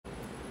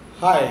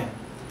Hi,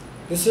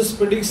 this is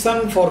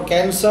prediction for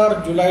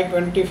Cancer July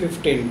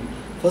 2015.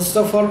 First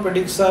of all,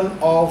 prediction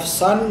of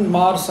Sun,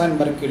 Mars and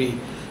Mercury.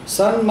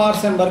 Sun,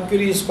 Mars and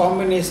Mercury is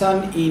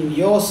combination in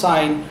your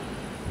sign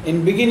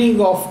in beginning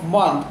of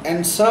month,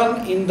 and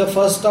Sun in the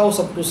first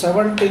house up to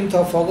 17th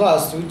of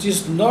August, which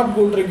is not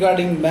good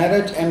regarding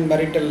marriage and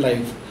marital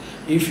life.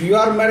 If you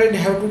are married,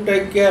 have to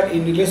take care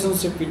in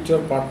relationship with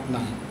your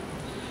partner.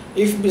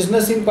 If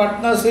business in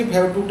partnership,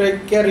 have to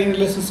take care in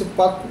relationship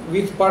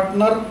with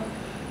partner.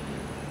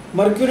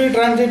 Mercury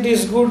transit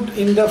is good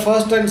in the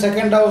first and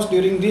second house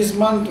during this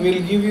month,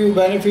 will give you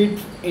benefit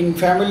in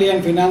family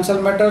and financial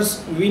matters.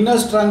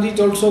 Venus transit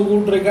also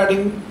good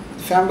regarding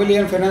family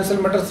and financial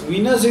matters.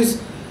 Venus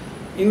is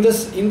in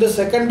the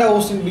second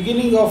house in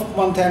beginning of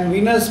month, and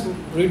Venus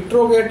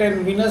retrograde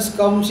and Venus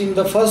comes in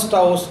the first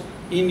house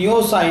in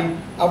your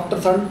sign after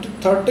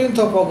 13th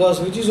of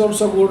August, which is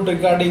also good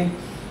regarding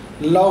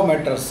love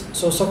matters.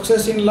 So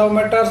success in love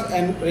matters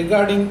and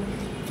regarding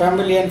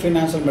family and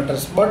financial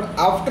matters. But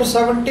after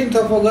 17th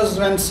of August,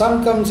 when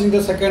Sun comes in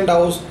the second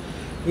house,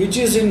 which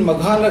is in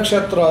Magha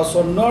Nakshatra,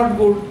 so not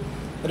good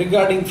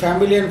regarding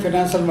family and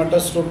financial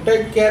matters. So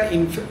take care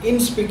in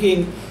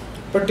speaking,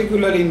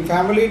 particularly in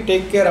family.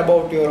 Take care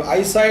about your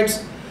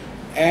eyesight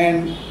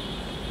and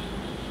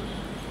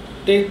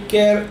take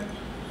care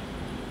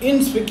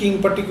in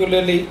speaking,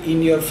 particularly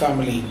in your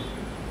family.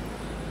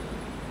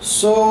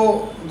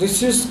 So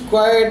this is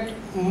quite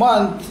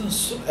month,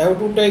 have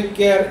to take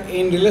care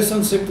in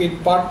relationship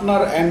with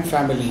partner and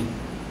family.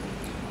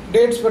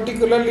 Dates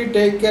particularly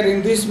take care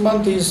in this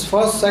month is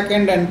 1st,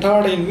 2nd and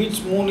 3rd, in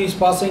which moon is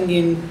passing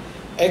in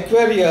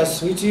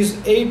Aquarius, which is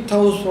 8th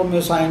house from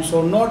your sign.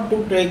 So not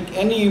to take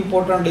any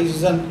important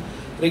decision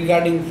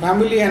regarding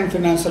family and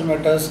financial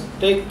matters.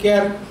 Take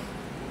care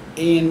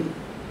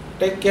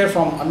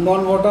from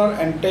unknown water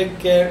and take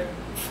care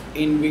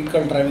in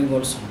vehicle driving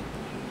also.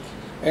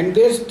 And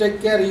this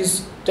take care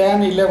is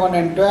 10, 11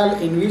 and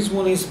 12, in which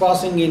moon is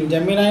passing in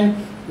Gemini,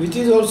 which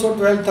is also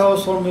 12th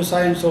house from your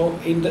sign. So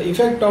in the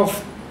effect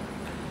of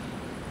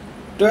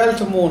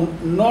 12th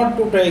moon, not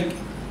to take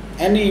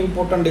any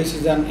important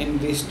decision in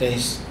these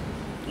days.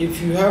 If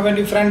you have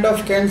any friend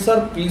of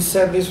Cancer, please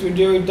share this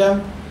video with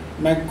them.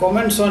 Make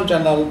comments on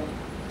channel,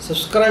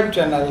 subscribe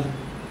channel.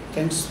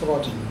 Thanks for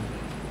watching.